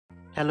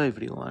Hello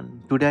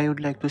everyone, today I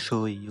would like to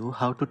show you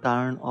how to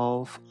turn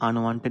off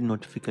unwanted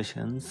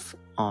notifications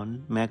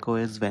on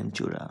macOS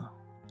Ventura.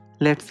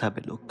 Let's have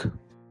a look.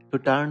 To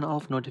turn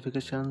off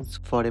notifications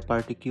for a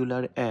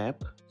particular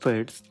app,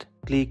 first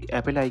click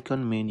Apple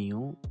icon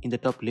menu in the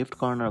top left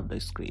corner of the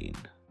screen.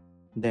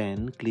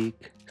 Then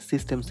click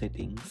System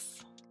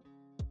Settings.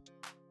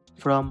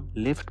 From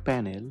left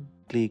panel,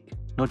 click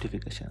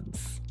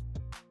Notifications.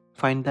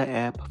 Find the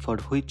app for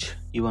which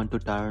you want to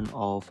turn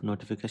off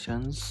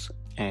notifications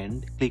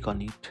and click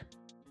on it.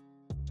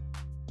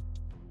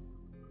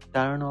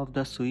 Turn off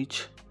the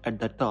switch at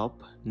the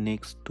top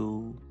next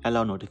to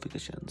Allow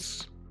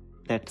Notifications.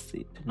 That's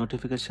it.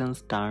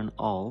 Notifications turn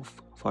off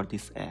for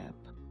this app.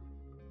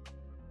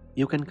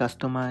 You can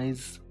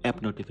customize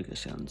app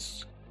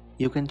notifications.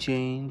 You can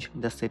change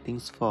the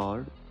settings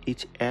for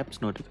each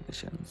app's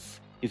notifications.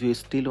 If you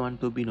still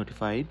want to be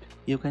notified,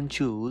 you can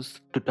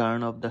choose to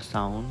turn off the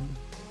sound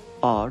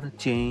or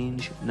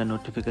change the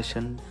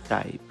notification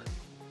type.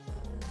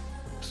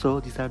 So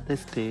these are the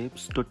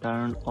steps to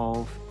turn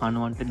off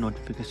unwanted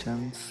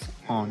notifications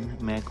on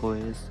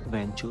macOS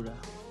Ventura.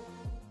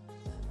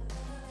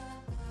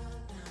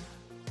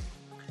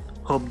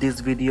 Hope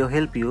this video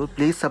helped you.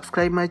 Please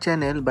subscribe my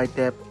channel by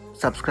tap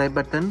subscribe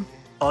button.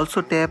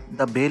 Also tap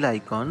the bell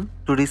icon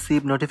to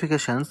receive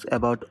notifications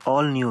about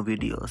all new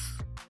videos.